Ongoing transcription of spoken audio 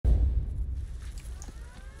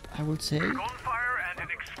I would say Gunfire and an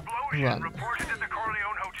explosion run. reported at the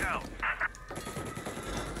Corleone Hotel.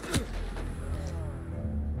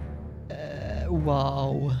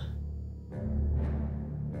 Wow.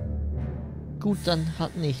 Gut, dann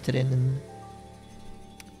halt nicht rennen.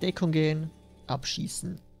 Deckung gehen,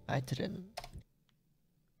 abschießen, weiterrennen.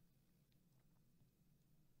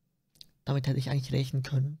 Damit hätte ich eigentlich rechnen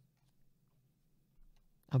können.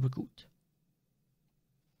 Aber gut.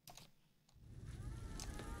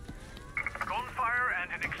 Gunfire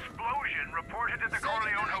and an explosion reported at the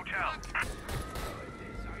Corleone Hotel.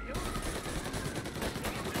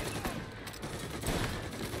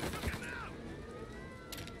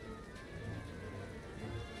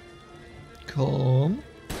 Komm.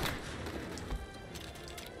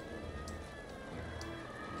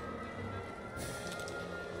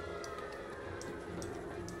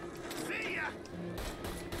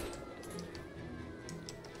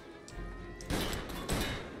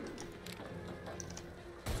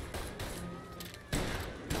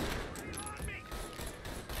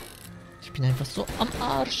 Ich bin einfach so am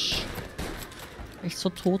Arsch, weil ich so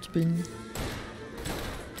tot bin.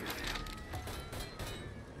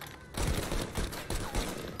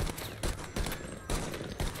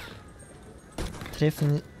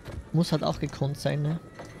 Treffen muss halt auch gekonnt sein, ne?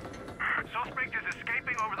 Suspect is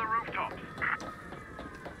escaping over the rooftops.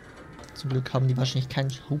 Zum Glück haben die wahrscheinlich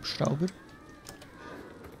keinen Hubschrauber.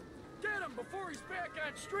 Get him before he's back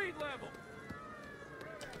on street level.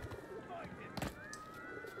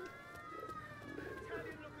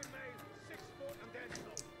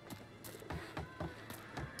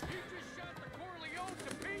 He just shot the Corleone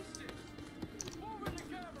to pieces. Over the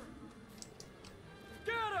cover.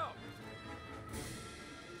 Get him.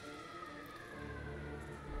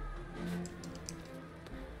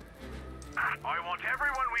 I want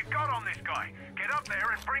everyone we've got on this guy. Get up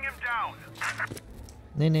there and bring him down.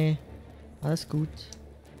 Nee, nee. Alles gut.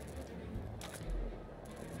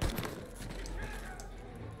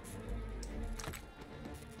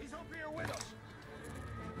 He's up here with us.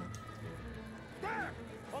 There!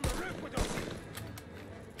 On the roof with us.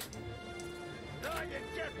 Now you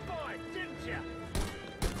get by, didn't you?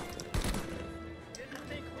 Didn't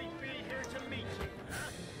think we'd be here to meet you,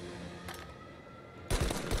 huh?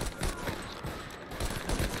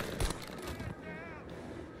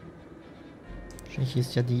 Wahrscheinlich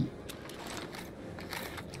ist ja die...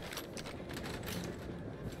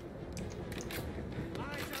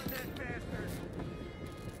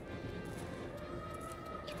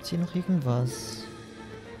 Gibt's hier noch irgendwas?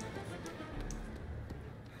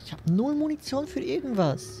 Ich habe null Munition für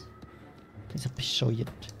irgendwas. Das ist ja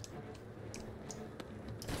bescheuert.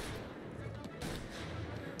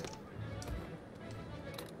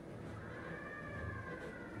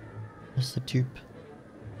 Was ist der Typ?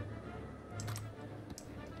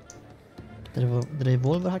 Der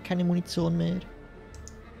Revolver hat keine Munition mehr.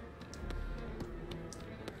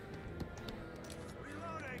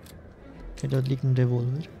 Okay, dort liegt ein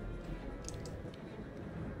Revolver.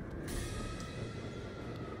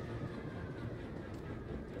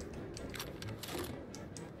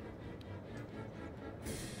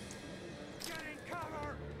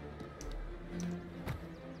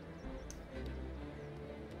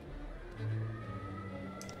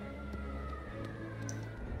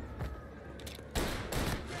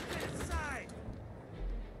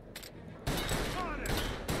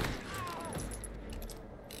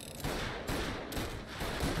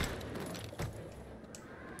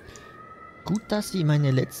 Gut, dass sie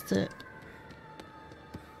meine letzte...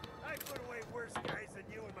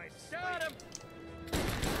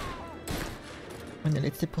 meine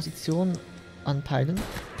letzte Position anpeilen.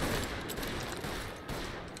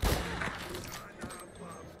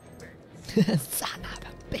 Son of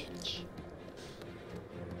a bitch.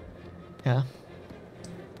 Ja.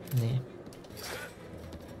 Nee.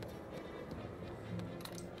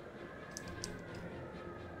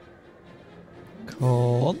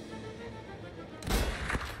 Komm.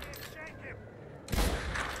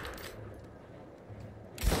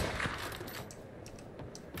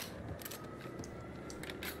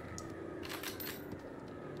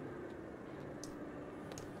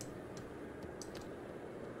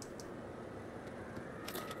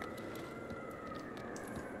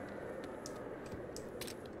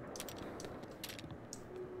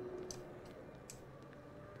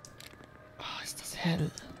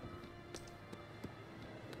 Hell.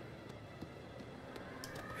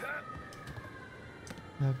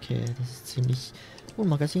 Okay, das ist ziemlich... Oh,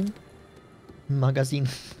 Magazin. Magazin.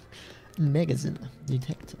 Magazine.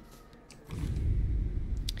 Detective.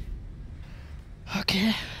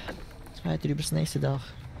 Okay. Weiter übers nächste Dach.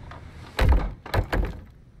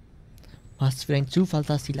 Was für ein Zufall,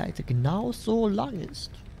 dass die Leiter genau so lang ist.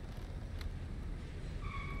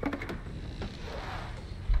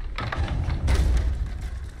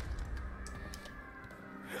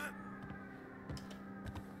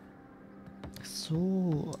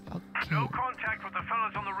 So, okay. No contact with the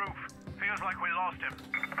fellas on the roof. Feels like we lost him.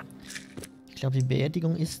 Ich glaube, die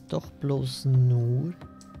Beerdigung ist doch bloß nur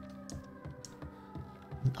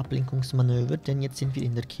ein Ablenkungsmanöver, denn jetzt sind wir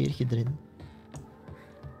in der Kirche drin.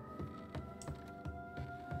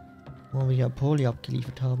 Wo wir ja Poli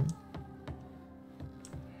abgeliefert haben.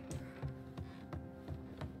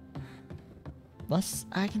 Was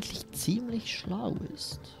eigentlich ziemlich schlau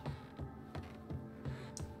ist.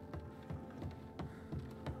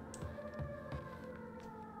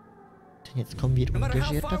 Denn jetzt kommen wir No matter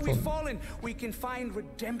how engagiert far we've davon. fallen, we can find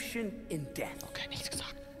redemption in death. Okay, nichts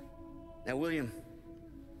gesagt. Now, William,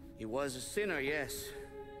 he was a sinner, yes,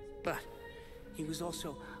 but he was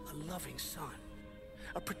also a loving son,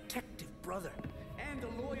 a protective brother, and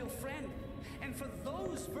a loyal friend. And for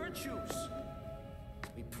those virtues,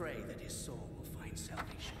 we pray that his soul will find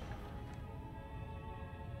salvation.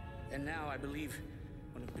 And now I believe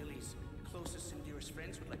one of Billy's closest and dearest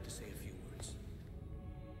friends would like to say a few words.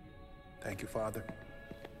 Thank you, Father.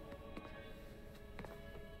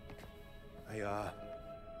 I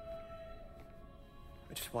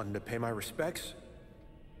just wanted to pay my respects.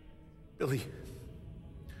 Billy,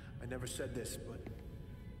 I never said this, but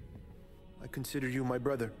I consider you my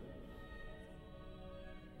brother.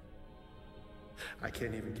 I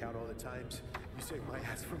can't even count all the times you saved my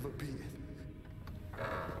ass from a beating.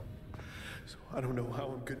 So I don't know how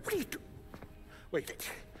I'm good. What are you doing?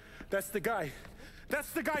 Wait, that's the guy.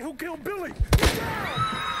 That's the guy who killed Billy!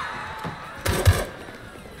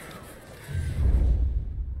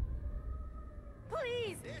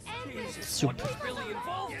 Please, end this. Super.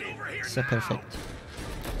 Ist ja perfekt.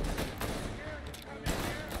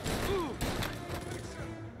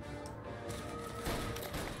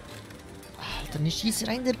 Alter, eine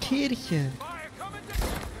Schießerei in der Kirche.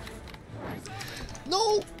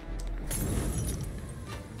 No!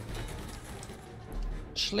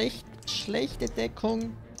 Schlechte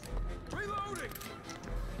Deckung.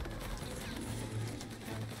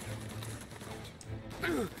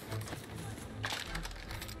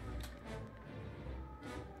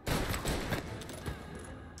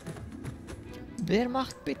 Wer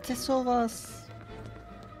macht bitte sowas?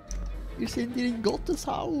 Wir sind hier in Gottes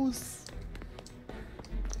Haus.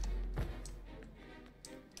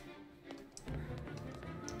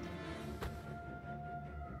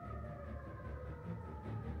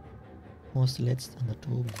 Wo ist der letzte? An der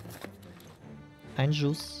Toben. Ein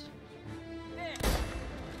Schuss.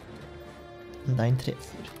 Und ein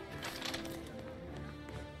Treffer.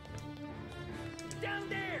 Down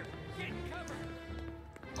there! Get cover!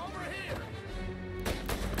 Over here!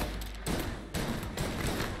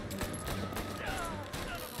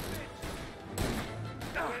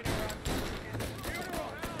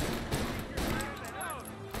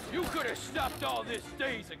 You could have stopped all this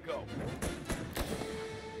days ago.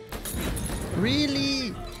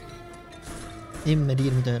 Really? Immer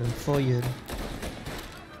hier mit eurem Feuer.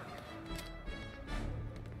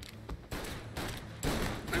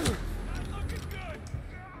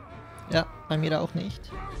 Ja, bei mir auch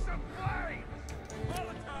nicht.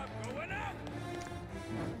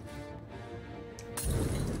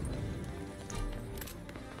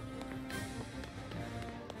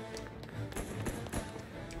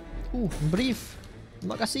 Ein Brief. Ein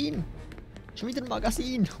Magazin. Schon wieder ein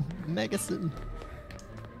Magazin. Magazin.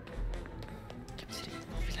 Gibt es hier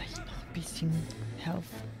irgendwo vielleicht noch ein bisschen Health?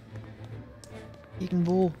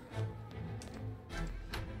 Irgendwo.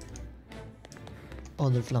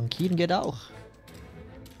 Oder flankieren geht auch.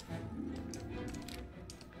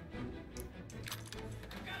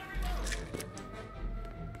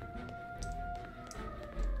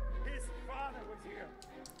 His father was here.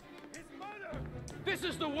 His mother. This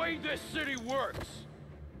is the way this city works.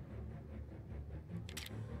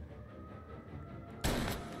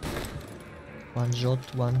 One Shot,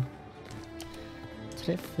 One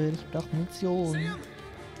Treffer. Ich brauche Munition.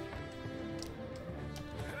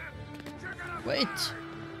 Wait.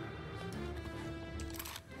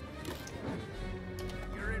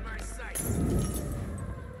 You're in my sight.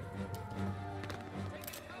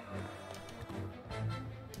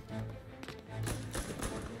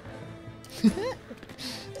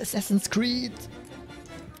 Assassin's Creed.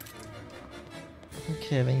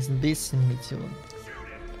 Okay, wenigstens ein bisschen Munition.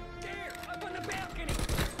 There, up on the balcony.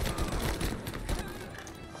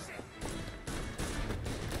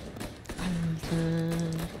 Alter.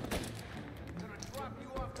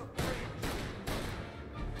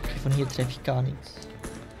 von hier treffe ich gar nichts.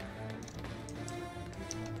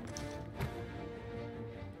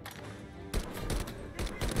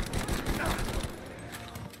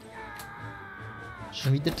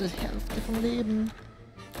 Schon wieder die Hälfte vom Leben.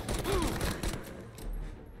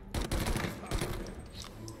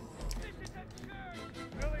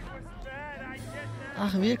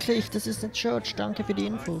 Ach wirklich, das ist eine Church. Danke für die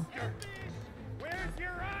Info. Where's your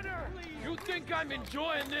honor? You think I'm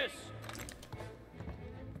enjoying this?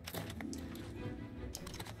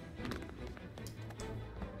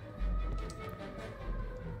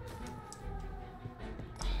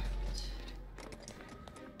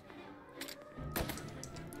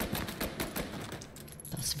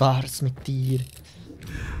 Das war's mit dir.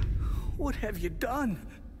 What have you done?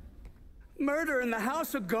 Murder in the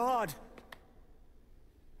house of God.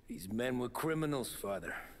 These men were criminals,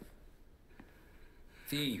 Father.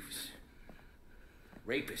 Thieves.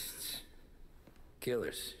 Rapists.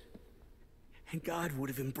 Killers. And God would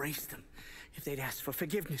have embraced them if they'd asked for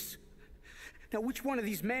forgiveness. Now, which one of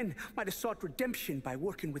these men might have sought redemption by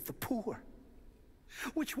working with the poor?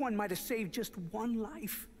 Which one might have saved just one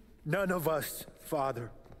life? None of us,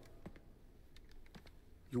 Father.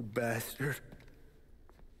 You bastard.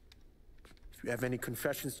 If you have any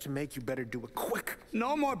confessions to make, you better do it quick.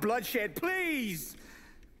 No more bloodshed, please!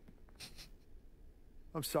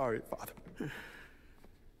 I'm sorry, Father.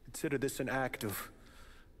 Consider this an act of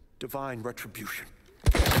divine retribution.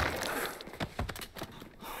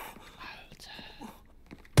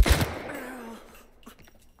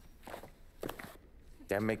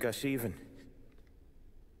 That make us even?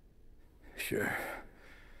 Sure.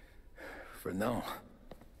 For now.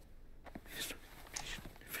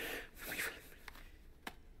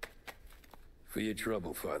 For your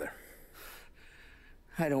trouble, Father.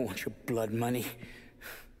 I don't want your blood money.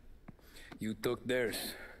 You took theirs.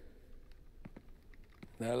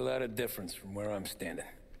 Not a lot of difference from where I'm standing.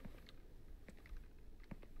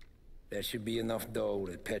 That should be enough dough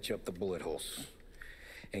to patch up the bullet holes.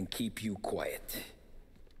 And keep you quiet.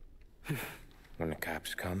 When the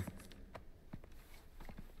cops come,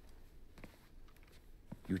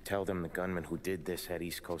 you tell them the gunman who did this had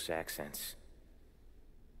East Coast accents.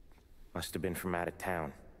 Must have been from out of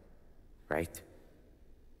town, right?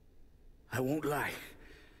 I won't lie.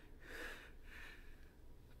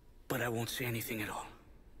 But I won't say anything at all.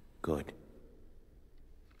 Good.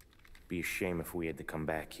 Be a shame if we had to come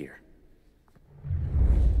back here.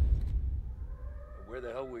 Where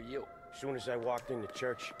the hell were you? As soon as I walked in the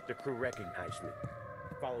church, the crew recognized me.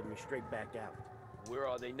 Followed me straight back out. Where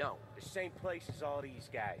are they now? The same place as all these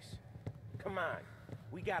guys. Come on,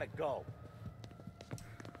 we gotta go.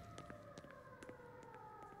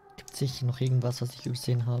 Gibt sicher noch irgendwas, was ich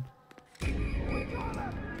übersehen habe.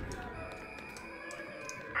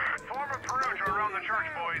 Form a perimeter around the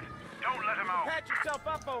church, boys. Don't let him out. Patch yourself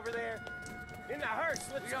up over there. In the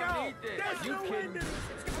hearse, let's We don't need this. There's You no kidding? windows.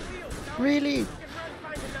 It's got wheels. Don't Really? You can run,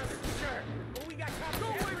 find another. Sure. But we got cops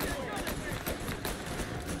everywhere.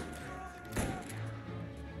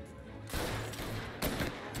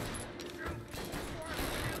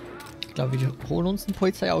 Ich glaube, wir holen uns ein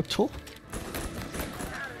Polizeiauto.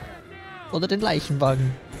 Oder den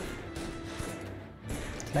Leichenwagen.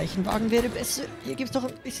 Der Leichenwagen wäre besser. Hier gibt's doch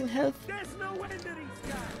ein bisschen Health.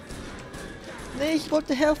 Nee, ich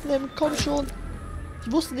wollte Health nehmen. Komm schon.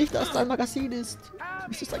 Ich wusste nicht, dass da ein Magazin ist.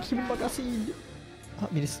 Wieso sag ich im Magazin?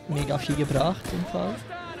 Hat mir das mega viel gebracht, im Fall.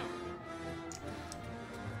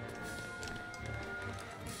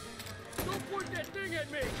 Don't point that thing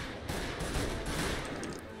at me!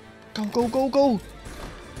 Go, go, go, go!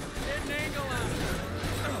 Get an angle out!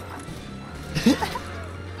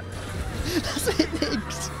 Das wird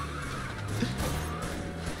nix!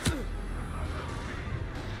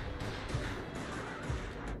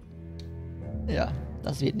 Ja,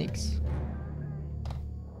 das wird nix.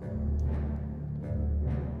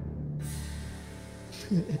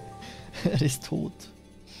 Er ist tot.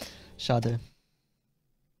 Schade.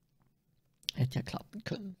 Hätte ja klappen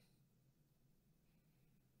können.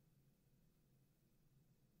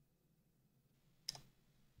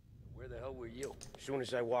 Where the hell were you? As soon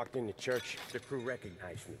as I walked in the church, the crew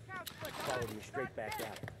recognized me. Followed me straight back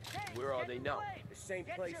out. Where are they now? The same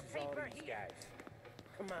place as all these guys.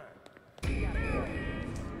 Come on. The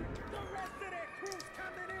rest of that crew's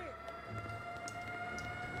coming in.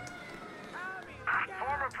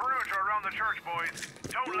 Form a perimeter around the church, boys.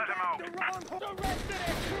 Don't let him out. The rest of that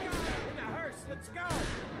crew's in the hearse. Let's go.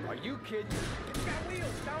 Are you kidding? It's got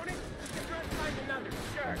wheels, don't it? We can run, find another.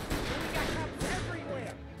 Sure. But we got cops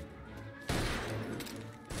everywhere.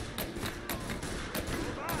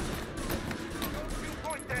 Don't you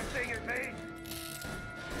point that thing at me.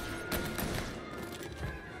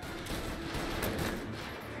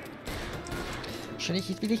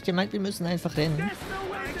 Wahrscheinlich will ich gemeint, wir müssen einfach rennen.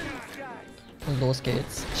 Und los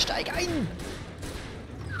geht's. Steig ein!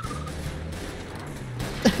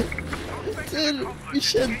 Wie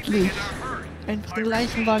schändlich. Einfach den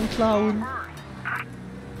Leichenwagen klauen.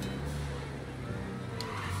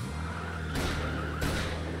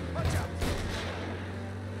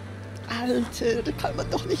 Alter, das kann man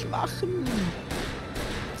doch nicht machen.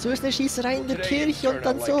 So ist eine Schießerei in der Kirche und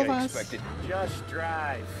dann sowas. Just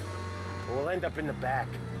drive. We'll end up in the back.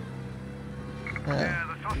 Yeah,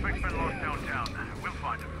 the suspect's been lost downtown. We'll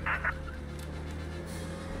find him.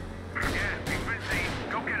 Yeah, he's been seen.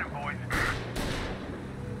 Go get him, boys.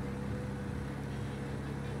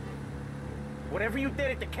 Whatever you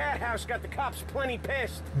did at the cat house got the cops plenty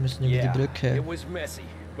pissed. Wir müssen über die Brücke. It was messy,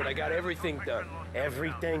 but I got everything done.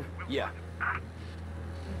 Everything? Yeah.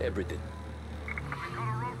 Everything. We've got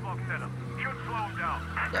a roadblock set up. Should slow him down.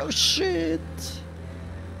 Oh shit.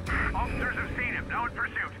 Officers have seen him. Now in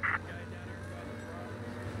pursuit.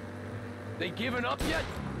 They giving up yet?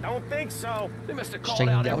 Don't think so. They must have called Steigen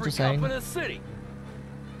out die every Autos cop ein. in the city.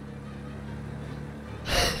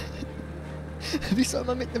 Wie soll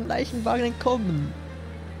man mit einem Leichenwagen entkommen?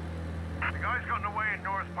 The guy's gotten away in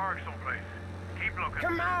North Park someplace. Keep looking.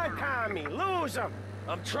 Come on, Tommy, lose him.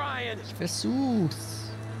 I'm trying. Ich versuch's.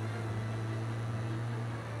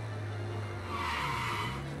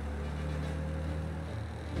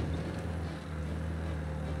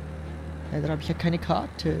 Leider habe ich ja keine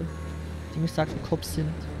Karte, die mir sagt, wo Cops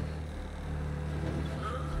sind.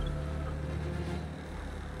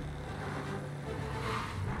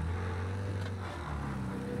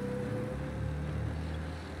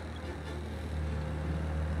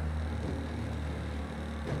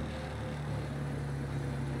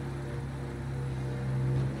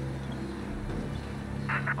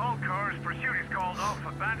 All cars, pursuit is called off.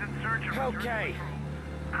 Abandoned search of... Okay.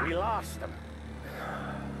 We lost him.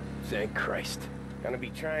 Thank Christ. Gonna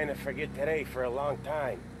be trying to forget today for a long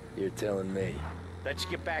time. You're telling me. Let's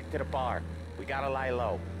get back to the bar. We gotta lie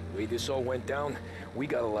low. The way this all went down, we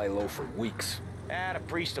gotta lie low for weeks. The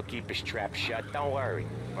priest will keep his trap shut, don't worry.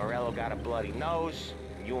 Morello got a bloody nose,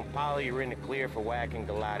 and you and Polly are in the clear for whacking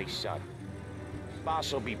Galati's son.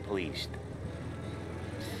 Boss will be pleased.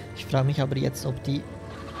 Ich frage mich aber jetzt, ob die,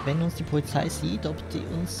 wenn uns die Polizei sieht, ob die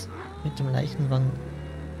uns mit dem Leichenwagen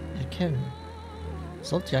erkennen.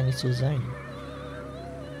 Sollte ja eigentlich so sein.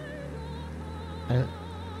 Weil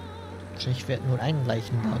wahrscheinlich fährt nur ein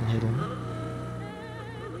Leichenwagen herum.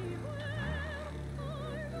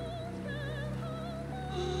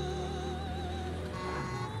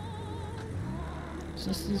 Das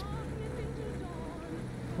ist die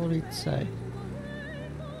Polizei.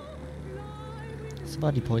 Das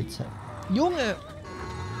war die Polizei. Junge!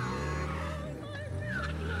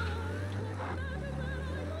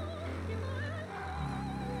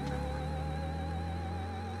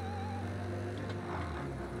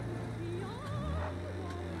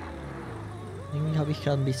 Irgendwie habe ich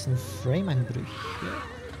gerade ein bisschen Frame-Einbrüche.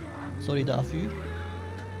 Sorry dafür.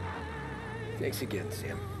 Thanks again,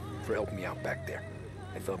 Sam, for helping me out back there.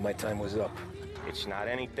 I thought my time was up. It's not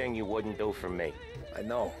anything you wouldn't do for me. I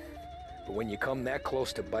know, but when you come that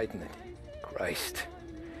close to biting it, Christ,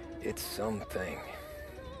 it's something.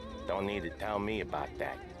 Don't need to tell me about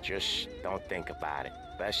that. Just don't think about it.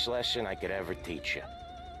 Best lesson I could ever teach you.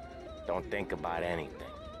 Don't think about anything.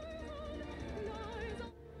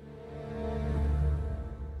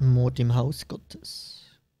 Mord im Haus Gottes.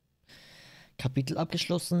 Kapitel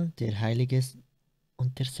abgeschlossen, der Heilige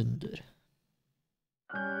und der Sünder.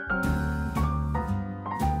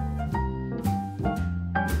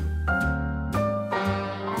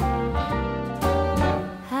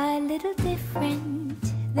 A little different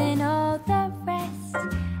than all the rest.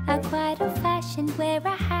 I'm quite old-fashioned, wear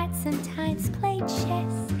a hat, sometimes play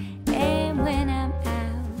chess. And when I'm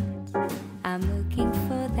out, I'm looking